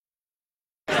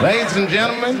Ladies and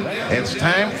gentlemen, it's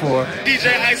time for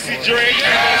DJ Icy Drake. You know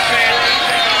what I'm saying?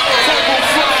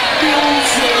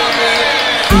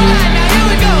 Alright, now here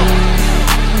we go.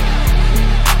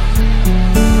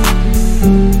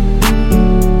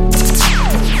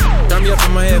 Turn me up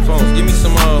in my headphones. Give me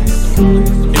some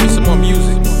more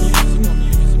music.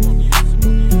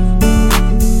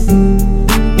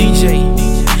 DJ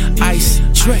Icy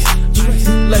Drake.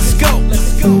 Let's go.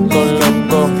 Go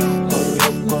loco.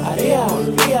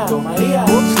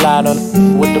 Slide on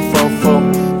with the fofo,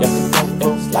 yeah.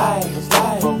 Slide,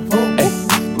 ay,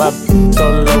 my so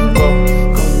loco,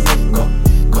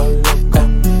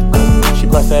 she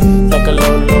bust that like a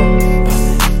lolo,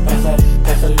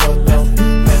 pass a lolo,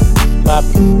 my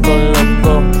go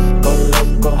loco,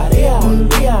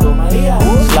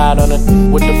 slide on it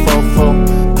with the fofo,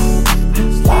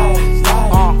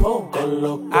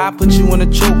 I put you in a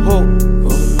chokehold.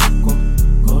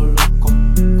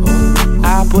 I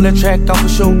pull that track off a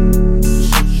show.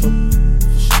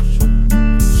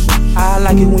 I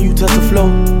like it when you touch the floor.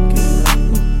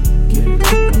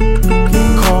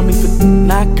 Call me for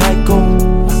not Geico.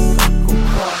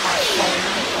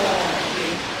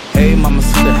 Hey mama,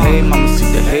 see the hey, mama,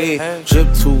 see the hey.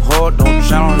 Drip too hard, don't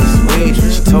drown on this wave.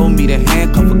 She told me the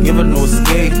hand come forgive her, no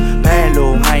escape. Bad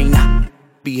little hyena.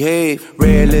 Behave,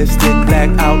 red lipstick, black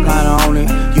outliner on it.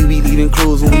 You be leaving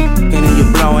clues when we f***ing and you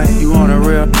blowing. You on a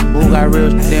real, who got real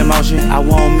damn motion? I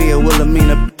want me a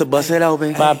Wilhelmina to bust it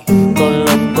open. Bop, go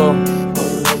loco.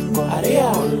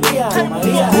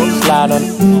 Slide on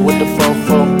it with the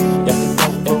fofo, yeah.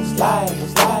 Ay,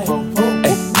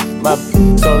 bop,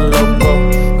 so loco.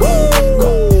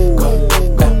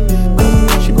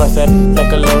 She bust that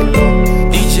like a lolo.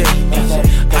 DJ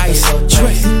Icy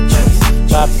Drake.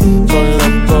 Bop, go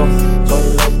loco.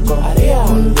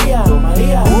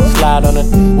 Slide on it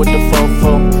with the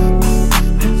fofo.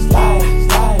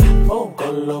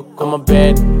 I'm a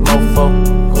bad mofo.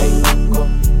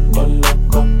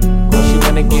 She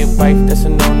wanna get wife, that's a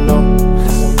no-no.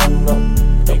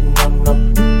 Big no-no.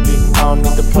 I don't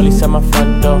need the police at my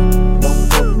front door.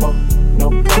 No.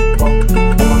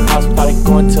 My house party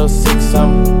going till 6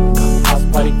 House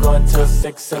party going till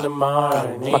 6 in the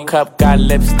morning. My cup got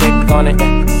lipstick on it.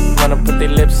 Wanna put their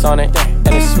lips on it.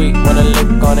 And it's sweet, wanna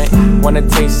lick on it. Wanna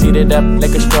taste, eat it up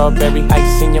like a strawberry.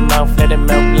 Ice in your mouth, let it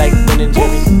melt like Ben and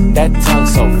Jerry's. That tongue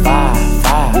so fire.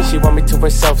 She want me to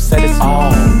herself, said it's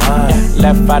all mine.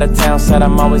 Left out of town, said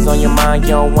I'm always on your mind.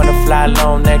 You don't wanna fly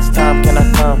alone next time, can I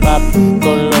come? Pop,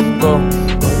 go loco.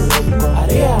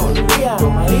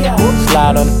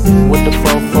 Slide on it with the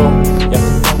fofo, yeah.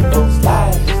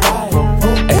 Ay,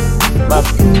 pop,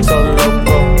 so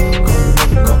loco.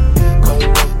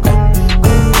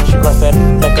 She bust that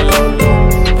like a lolo.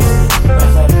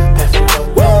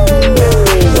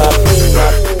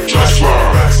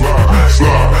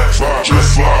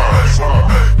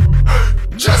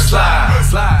 Just slide. Just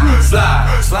slide. Just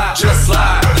slide. Just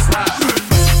slide.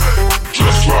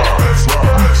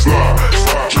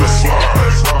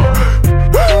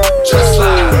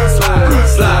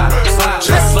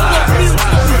 Just slide.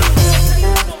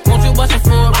 Won't you watch it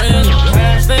for a real?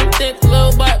 Slim, thick,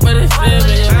 little butt, but it's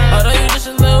feeling. Although you just a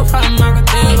little problem, I can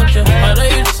deal with you. Although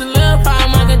you just a little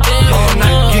problem, I can deal with you. All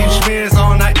night getting spirits,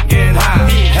 all night getting high.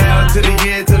 Hell to the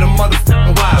year, to the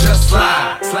motherfucking wild. Just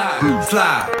slide.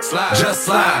 Just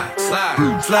slide.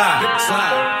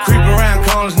 Creep around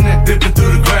corners and then dipping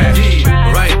through the grass.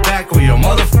 Right back on your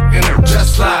motherfucking earth.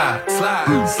 Just slide.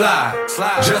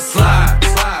 Just slide.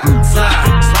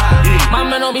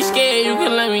 Mama, don't be scared, you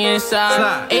can let me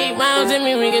inside. 8 rounds in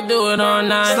me, we can do it all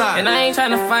night. And I ain't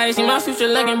tryna fight, see my future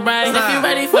looking bright. If you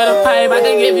ready for the pipe, I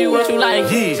can give you what you like.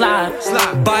 Slide.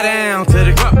 Bow down to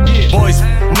the boys,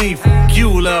 me, you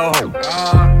little hoe.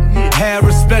 Have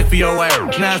respect for your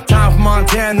ass. Now it's time for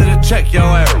Montana to check your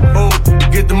ass. Oh,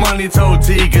 get the money, told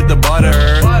T, get the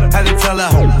butter. Had to tell her,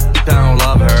 I don't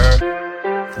love her.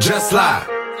 Just slide.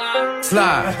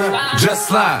 Just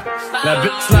slide. That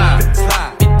bitch slide.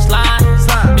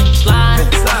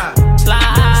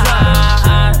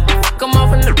 Come on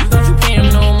from the don't you pay him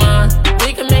no mind.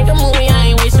 We can make a movie,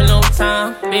 I ain't wasting no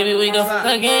time. Baby, we go fuck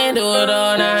again, do it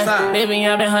all night. Baby,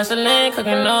 I've been hustling,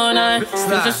 cooking all night.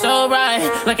 Future so bright,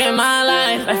 look at my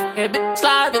life. Like, bitch,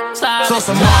 slide. So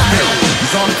some more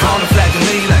he's on the corner flagging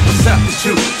me like, what's up with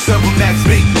you? What's up with Max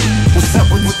B? What's up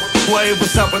with Wade?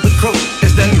 What's up with the crew?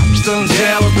 Is that still in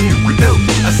jail with the new?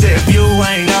 I said, if you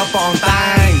ain't up on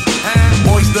things,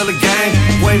 boy, still a gang,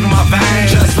 waving my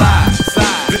veins. Just slide.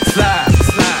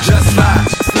 Just slide.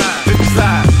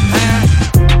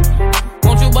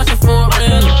 Won't you bust it for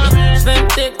real? Slim,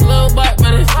 thick, little butt,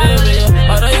 but it's feeling.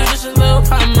 Although you just a little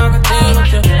problem, I can deal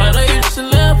with you. Although you just a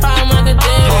little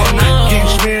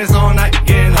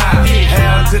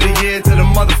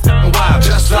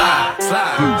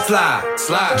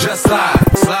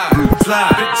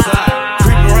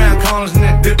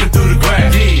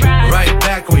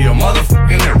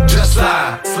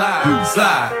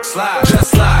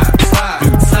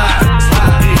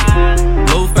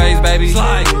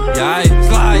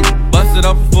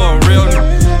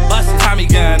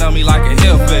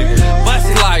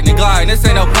this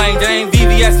ain't no plain Jane.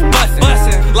 VVS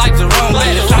bustin', like Jerome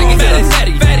Bettis. Like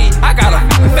Fetty, I got a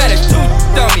fetish too.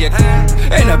 Throw me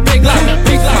ain't a big line.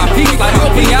 My piece like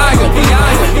OPI.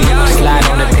 Slide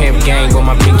on the pimp gang with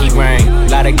my pinky ring.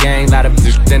 Lot of gang, lot of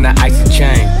bitches in the icy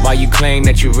chain. While you claim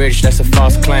that you rich, that's a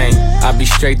false claim. I be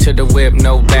straight to the whip,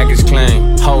 no baggage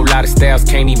claim. Whole lot of styles,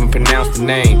 can't even pronounce the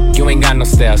name. You ain't got no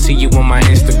style, see you on my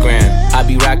Instagram. I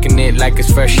be rocking it like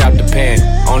it's fresh out the pan.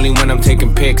 Only when I'm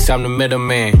taking pics, I'm the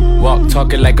middleman. Walk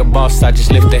talking like a boss, I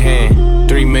just lift a hand.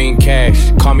 3 million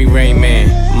cash, call me Rain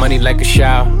Man. Money like a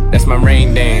shower, that's my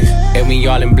rain dance. And we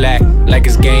all in black, like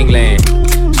it's gangland.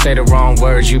 Say the wrong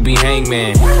words, you be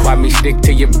hangman. Why me stick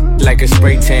to your like a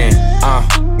spray tan?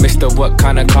 Mister, what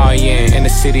kind of car you in the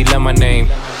city, love my name.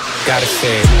 Gotta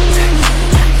say it.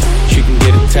 She can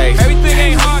get a taste. Everything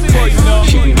ain't hardcore, you know.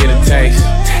 She can get a taste.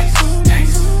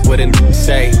 What a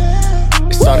say.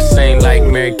 It's all the same like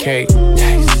Mary Kate.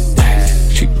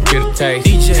 She can get a taste.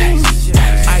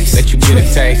 Let you get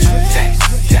a taste.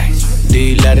 Do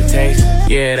you let it taste?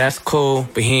 Yeah, that's cool,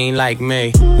 but he ain't like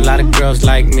me. A lot of girls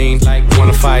like me,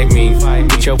 wanna fight me.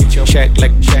 Get your check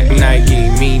like Nike.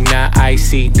 Me not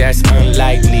icy, that's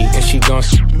unlikely. And she gon'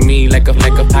 me like a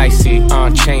icy.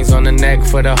 Chains on the neck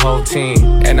for the whole team.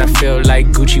 And I feel like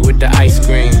Gucci with the ice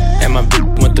cream. And my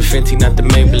bitch want the Fenty, not the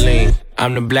Maybelline.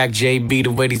 I'm the black JB,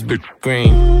 the way these bitch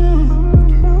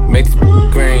green. Make this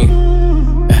green.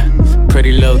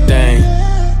 Pretty little thing.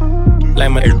 Like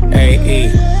my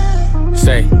AE.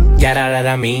 Say, yeah,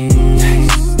 I mean.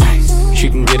 She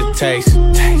can get a taste.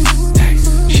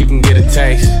 She can get a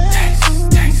taste.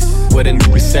 What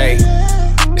a say.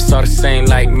 It's all the same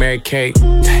like Mary Kate.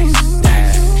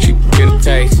 She can get a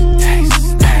taste.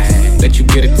 Let you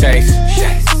get a taste.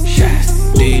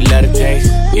 Do you let it taste?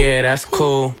 Yeah, that's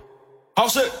cool.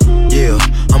 Yeah,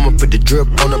 I'ma put the drip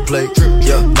on the plate.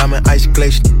 Yeah, diamond ice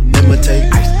glaze,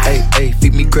 imitate. Ayy,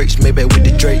 feed me grapes, maybe with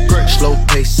the Drake. Slow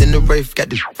pace in the rave, got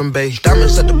this from base.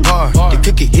 Diamonds at the bar, the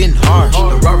cookie hitting hard.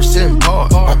 The Robert sitting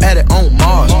hard, on at it on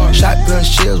Mars. Shotgun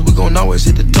shells, we gon' always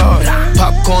hit the tar.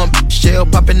 Popcorn shell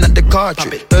popping out the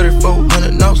cartridge.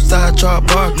 3400 outside, char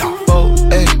bar.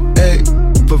 488.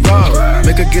 Ferrari.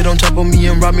 Make her get on top of me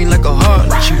and rob me like a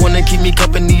heart. She wanna keep me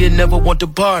company and never want to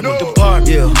part.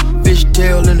 Yeah, fish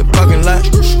tail in the parking lot.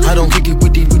 I don't kick it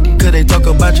with these cause they talk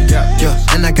about you. Yeah,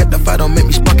 and I got the fight, don't make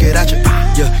me spark it at you.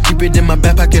 Yeah, keep it in my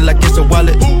back pocket like it's a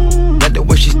wallet. Like the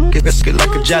way she gets it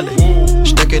like a jelly.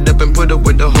 Stack it up and put it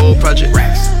with the whole project.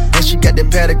 And she got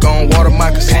that paddock on water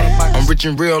moccasins. I'm rich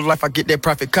in real life, I get that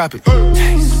profit copy.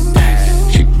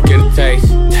 She can get a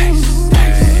taste.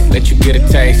 Let you get a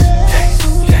taste.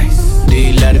 Do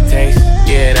you let it taste?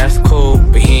 Yeah, that's cool,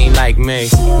 but he ain't like me.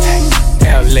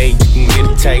 LA, you can get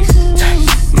a taste.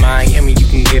 Miami, you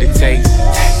can get a taste.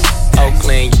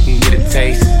 Oakland, you can get a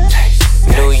taste.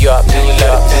 New York,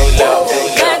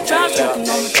 Backdrops looking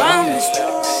on the bombers.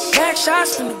 Back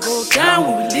shots finna go down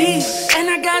when we leave. And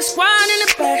I got squad in the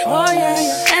back, oh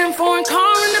yeah. And foreign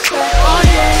car in the back, oh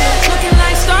yeah. Looking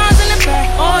like stars in the back,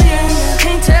 oh yeah.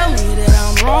 Can't tell me that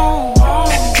I'm wrong.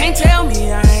 Can't tell me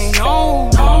I ain't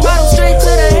on. Bottle straight to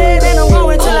the head and I'm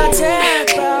going till I tap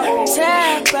out.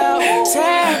 Tap out,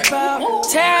 tap out,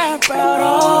 tap out.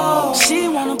 Oh, she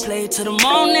wanna play till the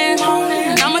morning.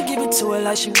 And I'ma give it to her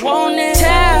like she want it.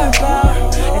 Tap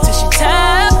out, until she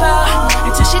tap out.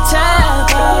 Until she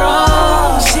tap out.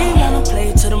 Oh, she wanna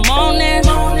play till the morning.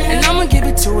 And I'ma give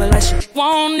it to her like she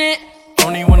want it.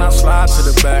 Only when I slide to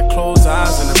the back, close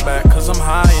eyes in the back, cause I'm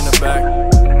high in the back.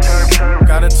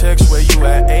 Got a text where you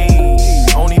at,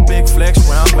 ayy. Only big flex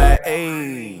where I'm at,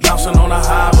 ayy. Bouncing on the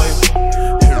highway,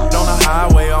 on the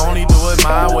highway, I only do it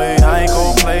my way. I ain't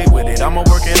gon' play with it, I'ma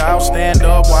work it out, stand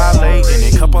up while late in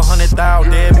it. Couple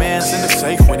 100,000 dead mans in the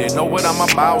safe with it. Know what I'm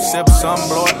about, sip some,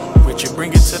 blow it with you,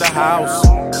 bring it to the house.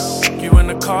 You in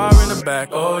the car in the back,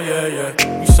 oh yeah,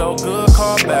 yeah. You so good,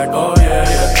 call back, oh yeah,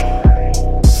 yeah.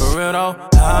 For real though,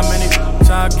 how many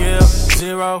I give?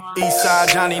 0.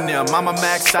 Eastside Johnny Nim, Mama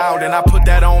max out and I put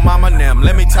that on Mama Nim.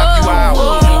 Let me top you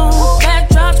out.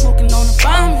 Backdrop smoking on the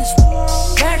bombers.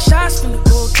 Back shots finna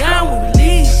go down when we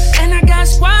leave. And I got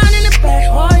squad in the back,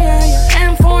 oh yeah, yeah.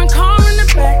 And foreign car in the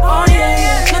back, oh yeah,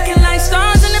 yeah. Looking like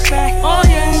stars in the back, oh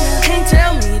yeah, yeah. Can't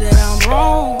tell me that I'm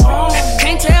wrong.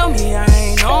 Can't tell me I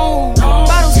ain't on.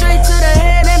 Bottle straight to the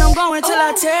head and I'm going till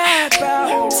I tap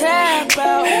out. Tap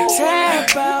out,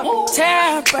 tap out,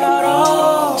 tap out.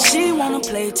 Oh, she wanna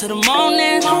play till the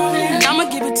morning. And I'ma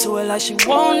give it to her like she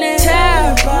want it.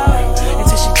 Tap out,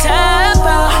 until she tap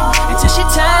out. Until she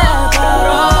tap out.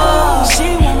 Oh,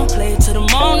 she wanna play till the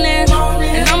morning.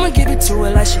 And I'ma give it to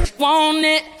her like she want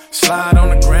it. Slide on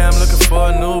the gram looking for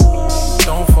a new.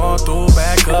 Don't fall through,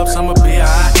 back up, I'ma be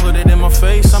alright. Put it in my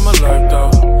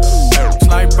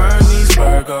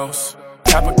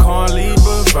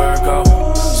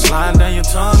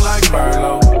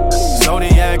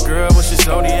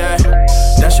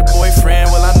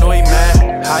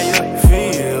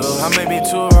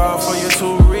too rough or you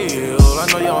too real. I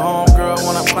know your homegirl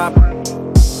wanna pop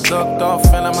ducked off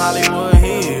in them Hollywood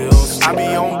hills. I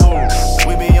be on board,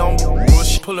 we be on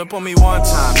bush. Pull up on me one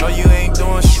time, no you ain't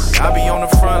doing shit. I be on the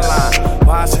front line,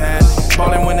 watch hand,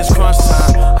 ballin' when it's crunch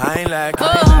time. I ain't like,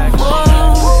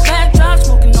 backdrop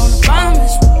smoking on the bottom.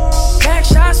 Back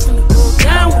shots finna go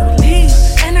down when we leave.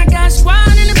 And I got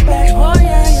squad in the back, oh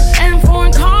yeah, yeah. And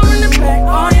foreign car in the back,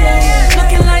 oh yeah, yeah.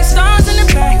 Looking like stars in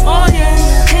the back, oh yeah,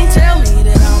 yeah. Can't tell me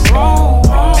that I'm wrong,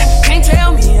 wrong. Can't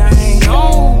tell me I ain't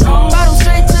on, wrong. Bottom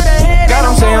straight to the head. God,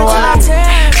 I'm saying why.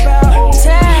 Tap out,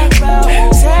 tap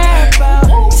out, tap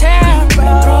out, tap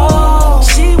out. Oh,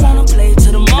 she wanna play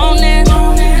to the morning,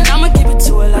 and I'ma give it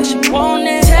to her like she want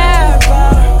it. Tap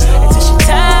out, until she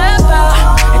tap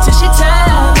out, until she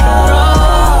tap out. Oh,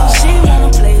 she wanna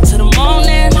play to the morning,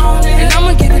 and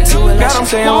I'ma give it to her like God, I'm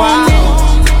she saying want why. it.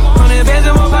 100 bands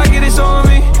in my pocket, it's on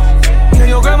me. Yeah,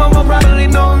 your grandma will probably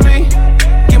know me.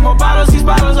 Get more bottles, these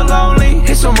bottles are lonely.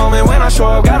 It's a moment when I show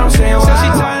up, God, I'm saying why. Said she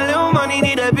tired, little money,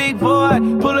 need a big boy.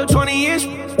 Pull up 20-inch,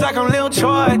 like I'm Lil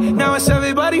Troy. Now it's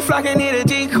everybody flocking, need a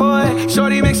decoy.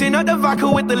 Shorty mixing up the vodka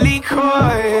with the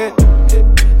liquor.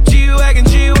 G-Wagon,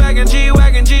 G-Wagon,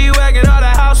 G-Wagon, G-Wagon. All the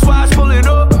housewives pulling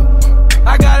up.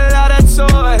 I got a lot of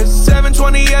toys.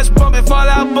 720S bumping Fall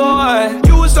Out Boy.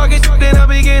 You was talking in the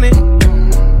beginning.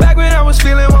 Back when I was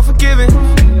feeling unforgiving.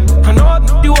 I know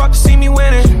you walked to see me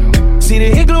winning. See the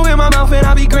hit glue in my mouth and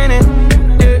I be grinning.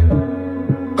 Yeah.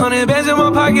 100 bands in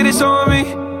my pocket, it's on me.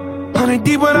 100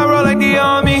 deep when I roll like the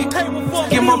army.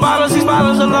 Get more bottles, these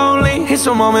bottles are lonely. It's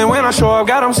a moment when I show up,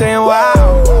 God, I'm saying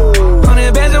wow.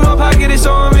 100 bands in my pocket, it's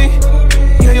on me.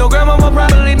 Yeah, your grandma will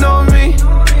probably know me.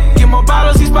 Get more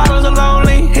bottles, these bottles are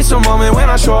lonely. It's a moment when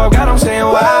I show up, God, I'm saying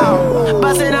wow.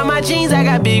 Bustin' out my jeans, I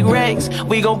got big racks.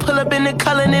 We gon' pull up in the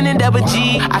Cullinan and Double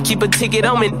G. I keep a ticket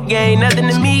on me, ain't nothing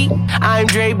to me. I'm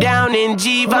draped down in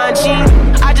Givenchy.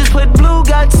 I just put blue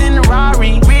guts in the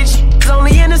Rari. Rich,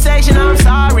 only intersection, I'm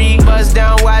sorry. Bust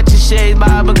down, watch your shades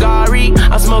by Bagari.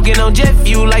 I'm smoking on jet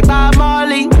fuel like Bob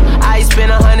Marley. I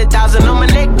spent 100,000 on my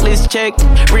necklace, check.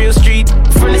 Real street,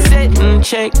 from the set,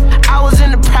 check. I was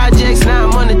in the projects, now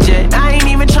I'm on the jet. I ain't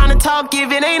even tryna talk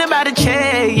if it ain't about a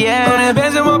check, yeah. 100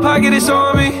 bands in my pocket, it's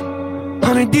on me.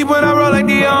 100 deep when I roll like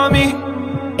the army.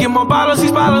 Get more bottles,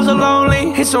 these bottles are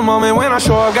lonely. It's a moment when I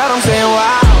show up, God, I'm saying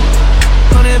wow.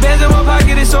 100 bands in my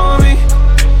pocket, it's on me.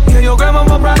 Yeah, your grandma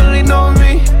will probably know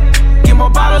me. Get more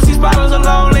bottles, these bottles are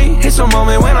lonely. It's a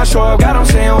moment when I show up, God, I'm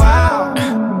saying wow.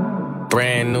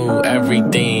 Brand new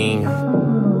everything.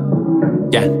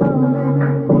 Yeah.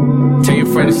 Tell your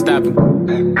friend to stop it.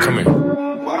 Come here.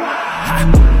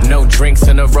 No drinks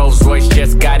in a Rolls Royce,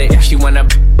 just got it. She wanna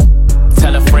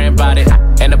tell a friend about it.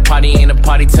 And the party ain't a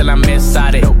party till I'm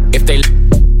inside it. If they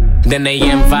then they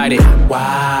invited.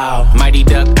 Wow. Mighty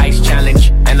Duck Ice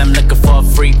Challenge. And I'm looking for a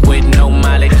freak with no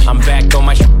mileage. I'm back on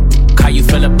my how you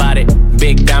feel about it?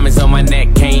 Big diamonds on my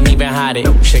neck, can't even hide it.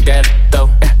 Shake that though,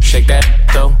 shake that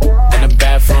though. In the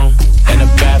bathroom, in the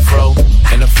bathrobe,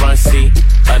 in the front seat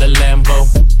of the Lambo.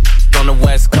 On the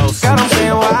West Coast. God, I'm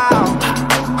saying wow.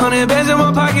 100 bands in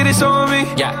my pocket, it's on me.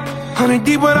 Yeah. 100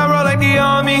 deep when I roll like the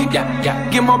army. Yeah, yeah.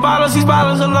 Get more bottles, these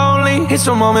bottles are lonely. It's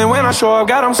a moment when I show up,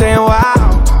 God, I'm saying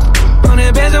wow.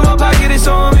 100 bands in my pocket, it's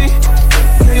on me.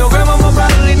 Your grandma will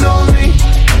probably know me.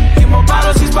 Get more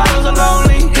bottles, these bottles are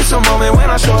lonely. It's a moment when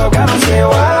I show up, God, I'm saying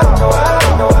wow.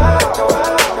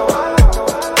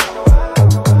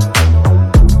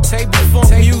 Take before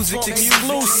music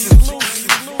exclusive.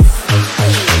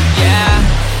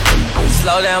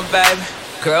 Slow down, baby.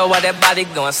 Girl, why that body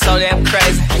going so damn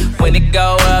crazy? When it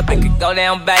go up, it could go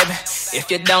down, baby. If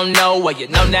you don't know, well, you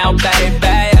know now, baby.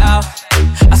 Oh,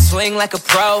 I swing like a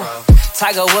pro.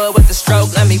 Tiger Wood with the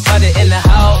stroke, let me put it in the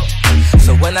hole.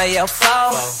 So when I yell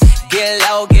flow, get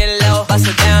low, bust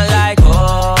it down like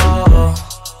oh.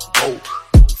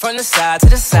 From the side to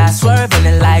the side, swerving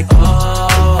it like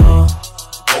oh.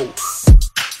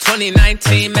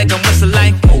 2019, make 'em whistle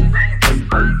like oh.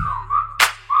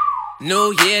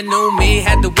 New year, new me,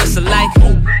 had to whistle like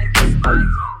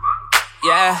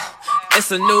yeah,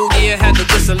 it's a new year, had to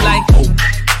whistle like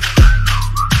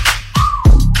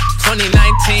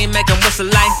 2019, make 'em whistle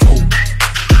like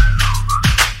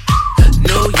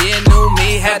new year, new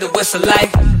me, had to whistle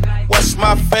like. What's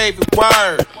my favorite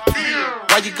word?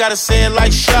 Why you gotta say it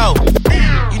like show?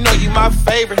 You know you my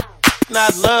favorite,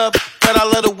 not love, but I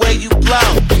love the way you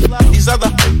blow. These other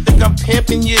think I'm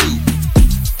pimping you.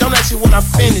 Don't ask me what I'm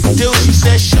finna do. She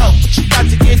said, show, what you got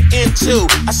to get into?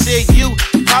 I said, you,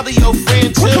 probably your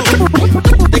friend too.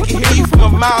 They can hear you from a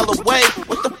mile away.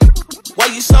 What the why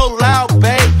you so loud,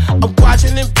 babe? I'm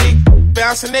watching them big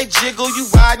bounce and they jiggle. You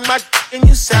riding my and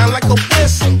you sound like a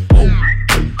whistle.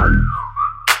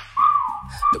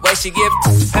 The way she give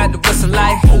had the whistle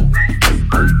like.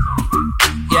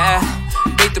 Yeah,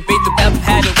 beat the up,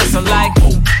 had the whistle like.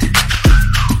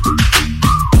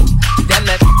 Damn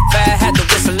that fat had the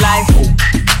whistle like.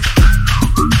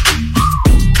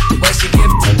 The way she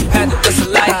give had the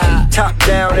whistle like. Top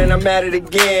down and I'm at it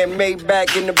again. Made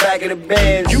back in the back of the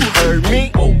Benz. You heard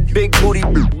me? Big booty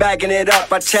backing it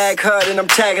up. I tag her and I'm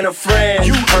tagging a friend.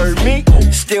 You heard me?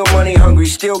 Still money hungry,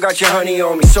 still got your honey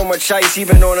on me. So much ice,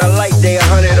 even on a light day,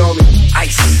 100 on me.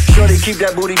 Ice. Shorty keep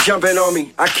that booty jumping on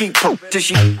me. I keep till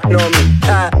she on me.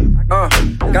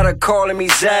 Got her calling me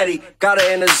Zaddy. Got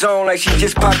her in the zone like she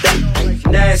just popped that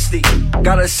nasty.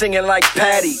 Got her singing like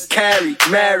Patty, Carrie,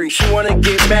 Mary. She wanna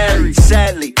get married.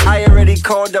 Sadly, I already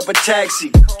called up a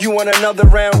taxi. You want another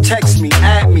round? Text me,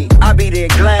 at me. I'll be there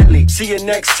gladly. See you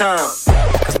next time.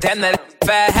 Damn that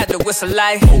fat had the whistle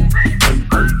like.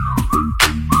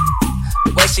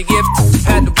 The way she give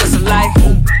had the whistle like.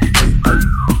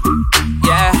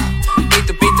 Yeah, beat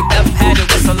the up, had the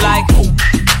whistle like.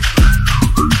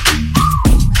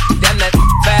 Damn that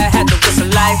fat had the whistle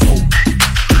like.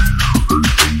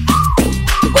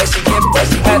 The way she give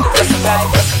had the whistle like.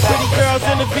 Pretty girls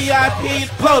in the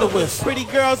VIP, blow the whistle. Pretty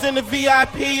girls in the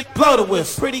VIP, blow the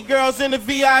whistle. Pretty girls in the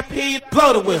VIP,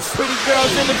 blow the whistle. Pretty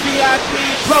girls in the VIP,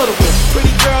 blow the whistle. Pretty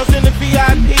girls in the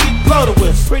VIP, blow the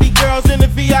whistle. Pretty girls in the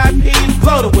VIP,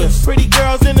 blow the whistle. Pretty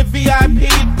girls in the VIP,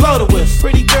 blow the whistle.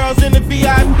 Pretty girls in the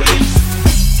VIP.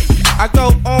 I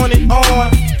go on and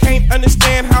on, can't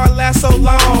understand how I last so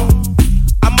long.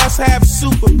 I must have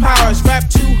superpowers, rap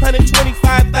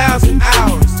 225,000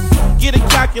 hours. Get a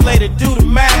calculator, do the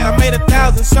math. I made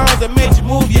 1,000 songs that made you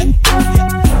move, yeah.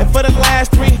 And for the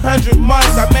last 300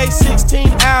 months, I made 16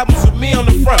 albums with me on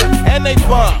the front, and they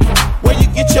bump. Where you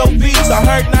get your beats? I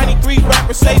heard 93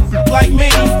 rappers say like me.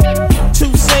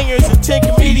 2 singers and 10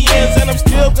 comedians, and I'm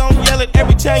still gon' yell it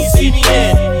every time you see me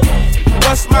in.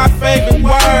 What's my favorite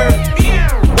word?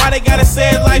 Why they gotta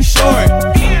say it like short?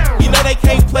 You know they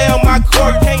can't play on my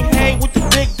court, can't hang with the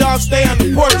big dogs, stay on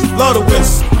the porch. Blow the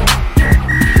whistle.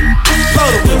 Blow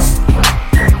the whistle.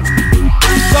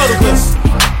 Blow the whistle.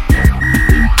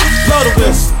 Blow the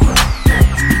whistle.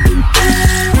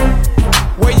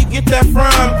 Where you get that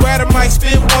from? Grab a mic,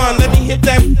 spit one. Let me hit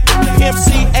that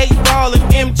MC 8-ball and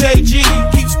MJG.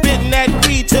 Keep spitting that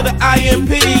P to the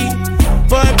IMP.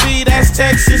 Bun B, that's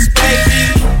Texas,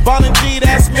 baby. Ballin' G,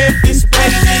 that's Memphis,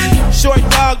 baby. Short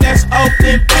dog, that's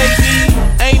Oakland, baby.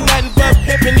 Ain't nothing but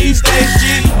pimpin' these days,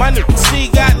 G. My nigga C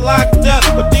got locked up,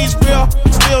 but these real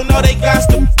still know they got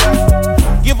to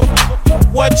give a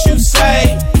what you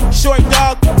say. Short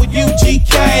dog with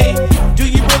UGK. Do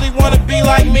you really wanna be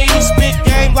like me? Spit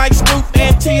game like Snoop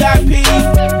and T.I.P.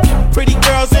 Pretty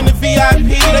girls in the VIP,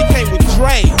 they came with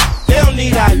Dre. They don't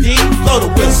need ID. Blow the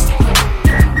whistle.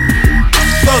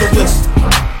 Blow the whistle.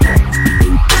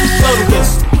 Blow the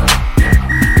whistle.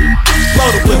 Blow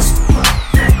the whistle.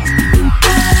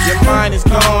 Your mind is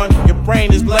gone, your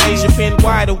brain is glazed. You've been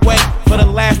wide awake for the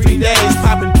last 3 days.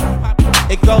 Popping,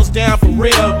 it goes down for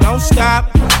real. Don't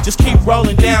stop, just keep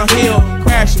rolling downhill.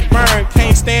 Crash and burn,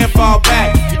 can't stand, fall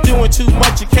back. You're doing too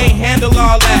much, you can't handle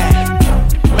all that.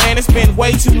 Man, it's been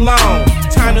way too long.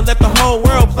 Time to let the whole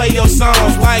world play your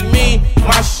songs. Like me,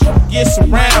 my gets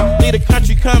around. Leave the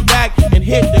country, come back and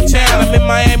hit the town. I'm in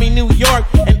Miami, New York,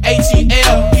 and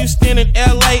ATL. Houston and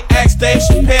LA, ask Dave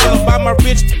Chappelle about my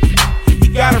rich. He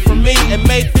got it from me and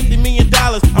made $50 million.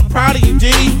 I'm proud of you,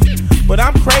 D. But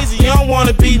I'm crazy, you don't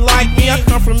wanna be like me. I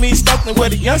come from East Oakland where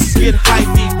the youngsters get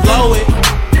hyped. Blow it.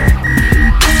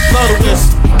 Blow the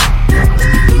whistle.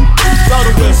 Blow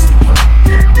the whistle.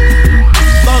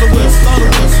 Blow the whistle, blow the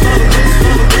whistle, blow the whistle, blow the whistle.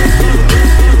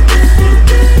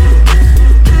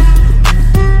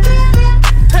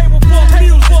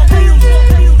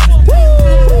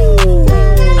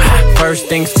 First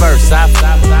things first, I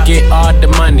get all the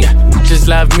money. Just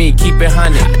love me, keep it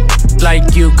 100.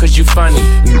 Like you, cause you funny.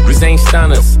 Niggas ain't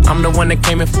stunners. I'm the one that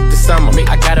came in for the summer.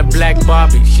 I got a black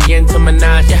Barbie, she into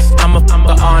Minaj. I'm a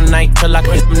all night till I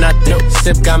quit nothing.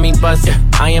 Sip got me buzzing.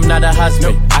 I am not a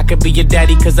husband. I could be your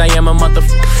daddy, cause I am a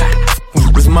motherfucker.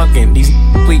 Was mugging these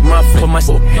sweet muffin. Put my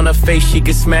on her face, she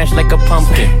get smashed like a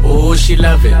pumpkin. Ooh, she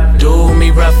love it. Do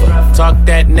me rougher. Talk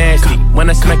that nasty. When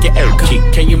I smack your air cheek,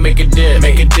 can you make a dip?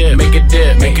 Make a dip, make a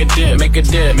dip, make a dip, make a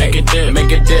dip, make a dip,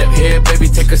 make a dip. Here, baby,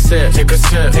 take a sip, take a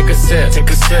sip, take a sip, take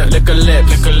a sip. Lick a lip,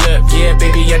 lick a lip. Yeah,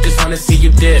 baby, I just wanna see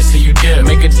you dip, see you dip.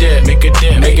 Make a dip, dip, make a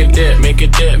dip, make a dip, make a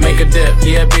dip, make a dip.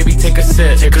 Yeah, baby, take a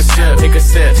sip, take a sip, take a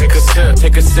sip, take a sip,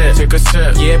 take a sip, take a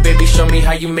sip. Yeah, baby, show me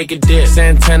how you make a dip.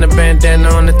 Santana bandana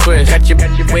on the twist, got your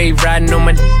wave riding on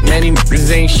my many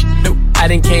niggas ain't shit. Nope. I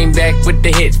done came back with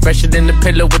the hits, fresher than the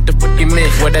pillow with the fucking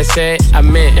mist. What I said, I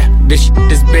meant, this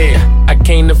shit is big. I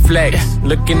came to flex,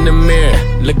 look in the mirror,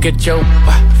 look at your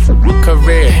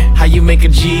career. How you make a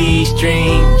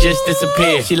G-string just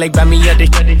disappear? She like, buy me other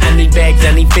shit, I need bags,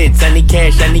 I need fits, I need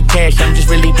cash, I'm just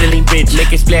really, really rich.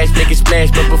 Make it splash,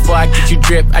 but before I get you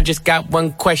drip, I just got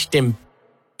one question.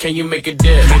 Can you make a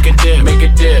dip, make a dip, make a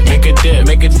dip, make a dip,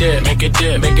 make a dip, make a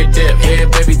dip, make a dip? Yeah,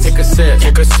 baby, take a sip,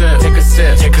 take a sip, take a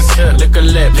sip, take a sip, lick a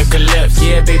lip, lick a lips.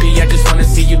 Yeah, baby, I just wanna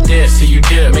see you dip, see you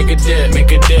dip. Make a dip,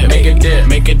 make a dip, make a dip,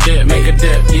 make a dip, make a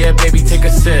dip. Yeah, baby, take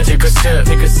a sip, take a sip,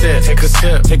 take a sip, take a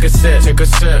sip, take a sip, take a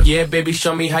sip. Yeah, baby,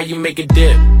 show me how you make a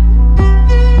dip.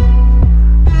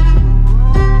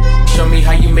 Show me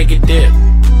how you make a dip.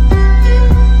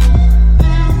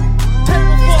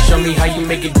 Show me how you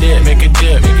make a dip, make a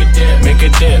dip, make a dip, make a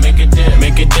dip, make a dip,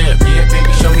 make a dip. Yeah,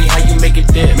 baby, show me how you make a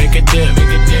dip, make a dip, make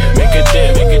a dip, make a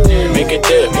dip, make a dip, make a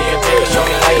dip, make a dip. Show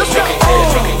me how you make a dip,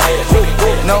 make a dip, make a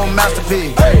dip. No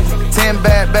masterpiece. 10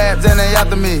 bad babs and they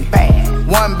after me.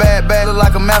 One bad bag look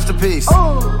like a masterpiece.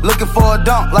 Looking for a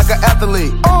dunk like an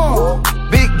athlete.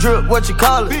 Big drip, what you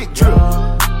call it? Big drip.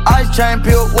 Ice chain,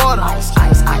 peeled water. Ice,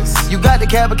 ice, ice. You got the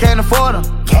cab, but can't afford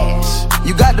them. Cash.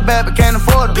 You got the bad, but can't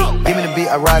afford them. Give me the beat,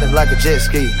 I ride it like a jet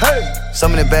ski. Hey.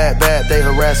 Some of the bad, they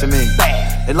harassing me.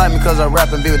 They like me cause I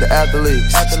rap and be with the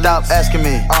athletes. Stop asking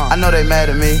me, I know they mad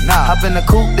at me. Hop in the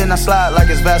coupe, then I slide like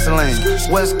it's Vaseline.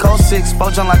 West Coast 6,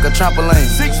 poach on like a trampoline.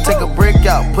 Take a brick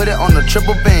out, put it on the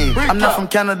triple beam. I'm not from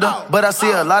Canada, but I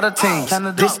see a lot of teams.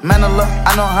 Dismantle her,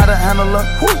 I know how to handle her.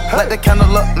 Light the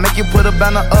candle up, make you put a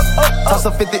banner up. Toss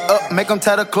a 50 up, make them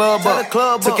tie the club up.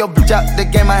 Took your bitch out the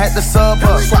game, I had to sub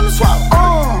her.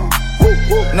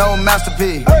 No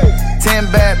masterpiece.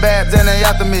 10 bad babs and they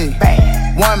after me.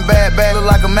 One bad bag look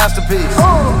like a masterpiece.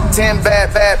 10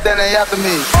 bad babs then they after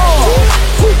me.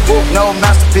 No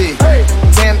masterpiece.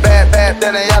 10 bad babs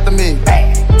then they after me.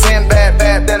 10 bad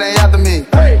babs then they after me.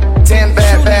 10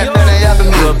 bad babs then they after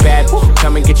me. You a bad,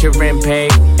 come and get your rent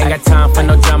paid. Ain't got time for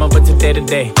no drama, but today to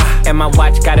day. And my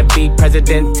watch gotta be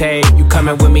Presidente. You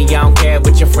coming with me, I don't care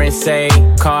what your friends say.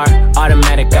 Car,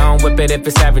 automatic, I don't whip it if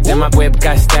it's average. And my whip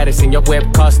got status, and your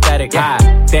whip cost static. Ah,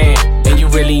 damn, and you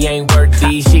really ain't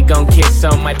worthy. She gon' kiss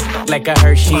on my like a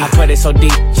Hershey. I put it so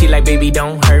deep, she like, baby,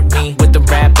 don't hurt me. With the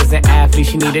rappers and athletes,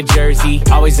 she need a jersey.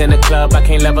 Always in the club, I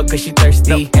can't love her cause she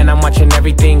thirsty. And I'm watching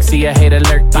everything, see a hater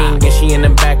lurking. And she in the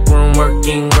back room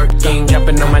working.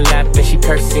 Jumping on my lap and she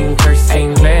cursing.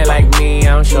 Play like me,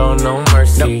 I don't show no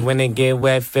mercy. When it get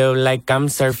wet, feel like I'm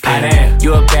surfing.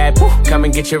 You a bad, come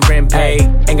and get your rent paid.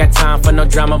 Ain't got time for no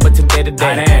drama, but today to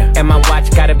day. And my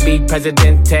watch gotta be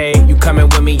Presidente. You coming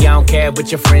with me, I don't care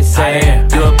what your friends say.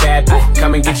 You a bad,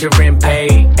 come and get your rent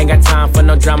paid. Ain't got time for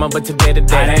no drama, but today to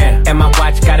day. And my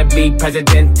watch gotta be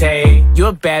Presidente. You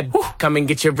a bad, come and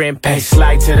get your rent paid.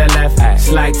 Slide to the left,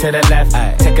 slide to the left.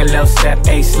 Take a little step,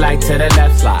 slide to the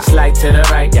left, slide to the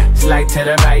right, slide to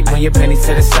the right. When your pennies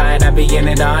to the side, I be in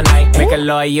it all night. Make a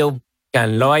loyal,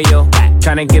 loyal.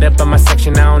 Tryna get up on my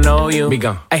section, I don't know you. Be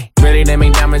gone. Ay, really, them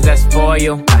ain't diamonds, that's for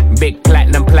you. Big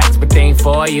platinum plaques, but they ain't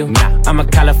for you. Nah, I'm a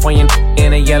Californian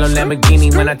in a yellow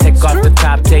Lamborghini. When I take off the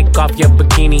top, take off your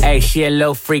bikini. Ay, she a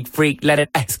little freak, let it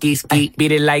ski.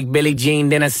 Beat it like Billie Jean,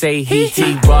 then I say he.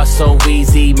 Raw so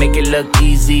easy, make it look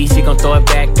easy. She gon' throw it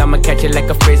back, I'ma catch it like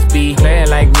a frisbee. Play it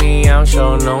like me, I don't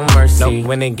show no mercy.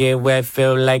 When it get wet,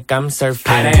 feel like I'm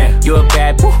surfing. You a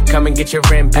bad, come and get your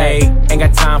rent paid. Ain't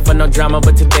got time for no drama,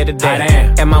 but today to day.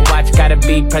 And my watch gotta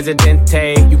be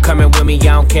Presidente. You coming with me, I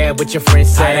don't care what your friends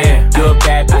say. You a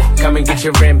bad, come and get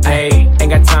your rent paid. Ain't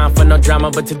got time for no drama,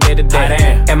 but today to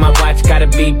day. And my watch gotta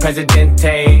be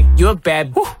Presidente. You a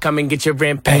bad, come and get your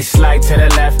rent paid. Slide to the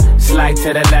left, slide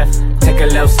to the left. Take a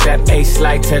little step,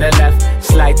 slide to the left,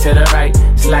 slide to the right,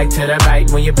 slide to the right.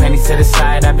 When your pennies to the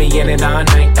side, I be in it all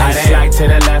night. Slide to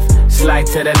the left, slide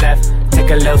to the left.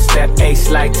 Take a little step,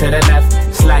 slide to the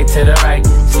left, slide to the right,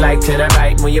 slide to the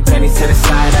right. When your pennies to the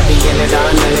side, I be in it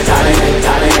all night.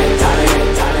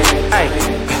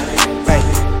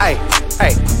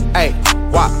 Hey,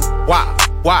 wah.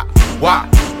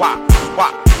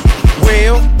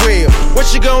 Well,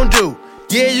 what you gonna do?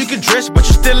 Yeah, you can dress, but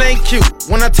you still ain't cute.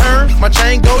 When I turn, my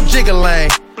chain go jiggling.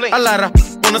 A lot of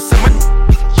wanna see my.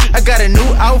 I got a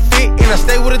new outfit and I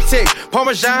stay with a tick.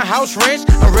 Parmesan house ranch,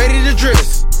 I'm ready to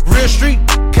dress. Real street,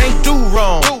 can't do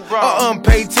wrong. A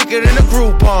unpaid ticket in a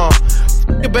Groupon.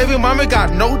 Your baby mama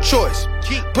got no choice.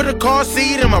 Put a car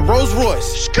seat in my Rolls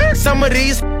Royce. Some of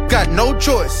these got no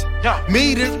choice.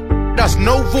 Me, that's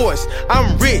no voice.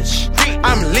 I'm rich,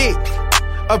 I'm lit.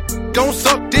 Don't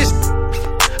suck this.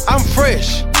 I'm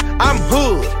fresh, I'm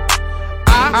hood.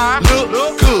 I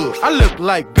look good. I look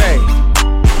like bae.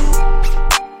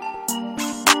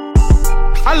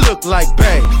 I look like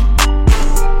bae.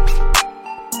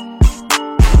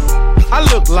 I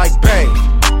look like bae.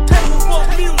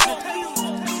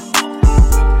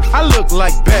 I look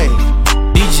like bae.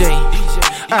 DJ,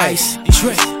 Ice,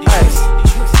 Trey, Ice.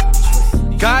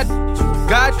 God,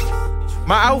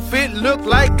 my outfit look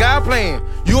like God playing.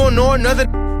 You don't know another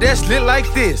that's lit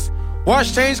like this.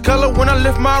 Watch change color when I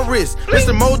lift my wrist. It's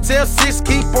the Motel 6,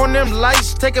 keep on them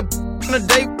lights. Take a on a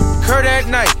date, her that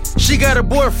night. She got a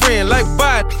boyfriend, like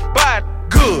bye,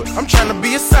 good. I'm tryna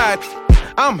be a side.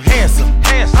 I'm handsome,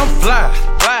 I'm fly,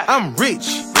 I'm rich,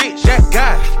 that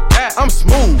guy. I'm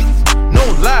smooth, no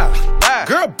lie.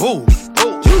 Girl, boo,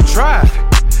 you try.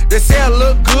 They say I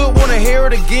look good, wanna hear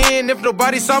it again. If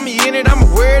nobody saw me in it, I'ma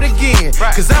wear it again.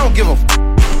 Cause I don't give a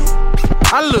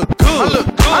I look good,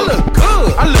 I look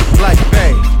good. I look like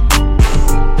bae.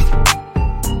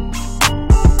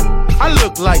 I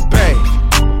look like bae.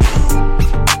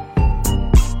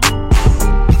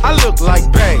 I look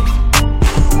like bae.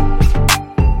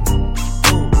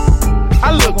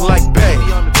 I look like bae.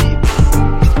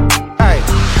 Hey.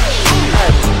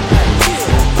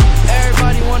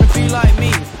 Everybody wanna be like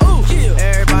me.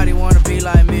 Everybody wanna be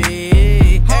like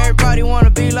me. Everybody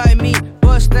wanna be like me.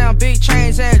 Bust down big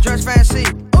chains and dress fancy.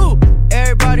 Ooh.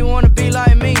 Everybody wanna be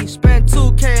like me. Spent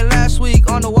 2K last week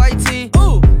on the white tee.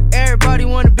 Ooh. Everybody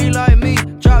wanna be like me.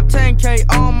 Drop 10K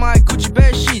on my Gucci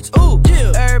bed sheets. Ooh.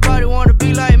 Everybody wanna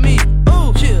be like me.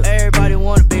 Ooh. Everybody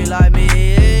wanna be like me.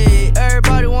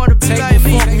 Everybody wanna be like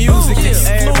me.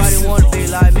 Everybody wanna be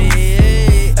like me.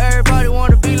 Everybody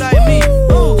wanna be like me.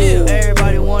 Ooh.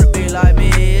 Everybody wanna be like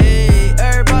me.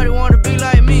 Everybody wanna be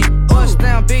like me. Bust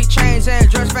down big chains and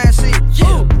dress fancy.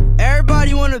 Ooh.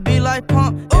 Everybody wanna be like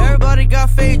Pump. Everybody got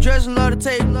fake dress and love to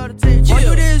take. All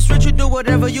you this rich, you do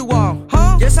whatever you want.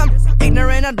 Huh? Yes, I'm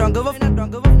ignorant, I don't give a.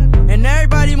 And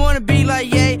everybody wanna be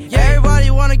like Ye.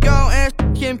 Everybody wanna go and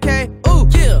Kim K. Ooh,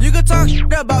 you can talk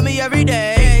shit about me every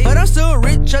day, but I'm still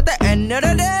rich at the end of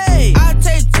the day. I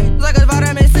taste like a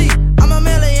vitamin C. I'm a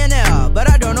millionaire, but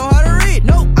I don't know how to read.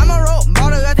 Nope, I'm a role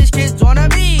model that these kids wanna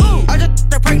be. I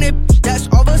just a pregnant that's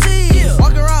overseas.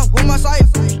 Walk around with my side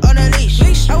on a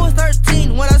leash. I was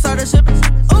 13 when I started sipping.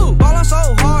 Ooh, ballin' so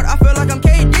hard, I feel like I'm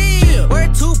KD. Wear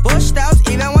 2 Bush styles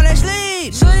even when I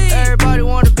sleep. Everybody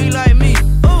wanna be like me.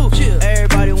 Ooh,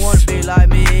 everybody wanna be like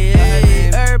me.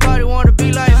 Everybody wanna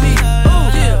be like me. Ooh,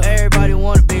 everybody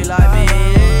wanna be like me.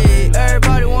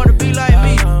 Everybody wanna be like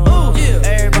me. Ooh,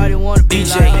 everybody wanna be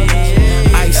like me.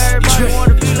 Everybody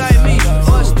wanna be like me.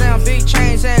 Bust down big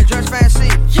chains and dress fancy.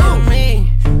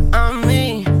 I'm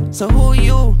me. So who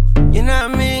you? You know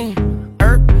what I mean?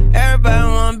 Everybody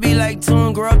wanna be like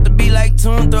Toon, grow up to be like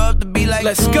Toon, throw up to be like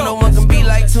Toon. No one can be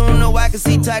like Toon, no I can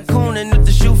see Tycoon. And if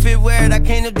the shoe fit, wear it. I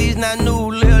can't if these not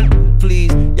new, little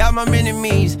please. Y'all my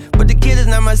mini-me's, but the kid is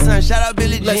not my son. Shout out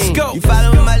Billie Jean. Let's go. You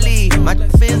following my lead, my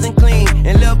isn't clean.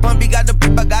 And Lil Pumpy got the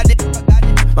I got it.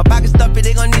 My pocket stuffy,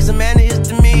 they gon' need some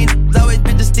antihistamine. Always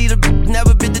bit the steed,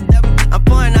 never bit the devil. I'm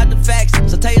pouring out the facts,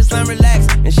 so tell your son relax.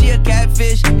 And she a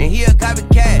catfish, and he a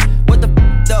copycat. What the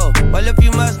though? Well, if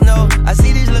you must know, I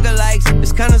see these lookalikes,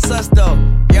 it's kinda sus though.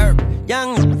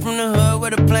 Young from the hood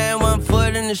with a plan, 1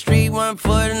 foot in the street, 1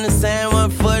 foot in the sand, 1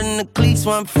 foot in the cleats,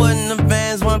 1 foot in the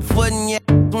vans, 1 foot in your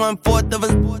 1/4 of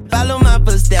us. Follow my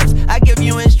footsteps, I give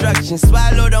you instructions,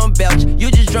 swallow, don't belch. You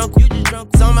just drunk,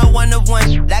 it's on my 1 of 1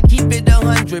 shit. I keep it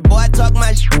 100, boy I talk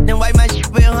my shit, then wipe my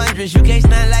shit with hundreds. You can't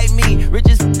stand like me, rich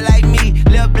as like me,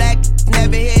 little black,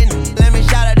 never hit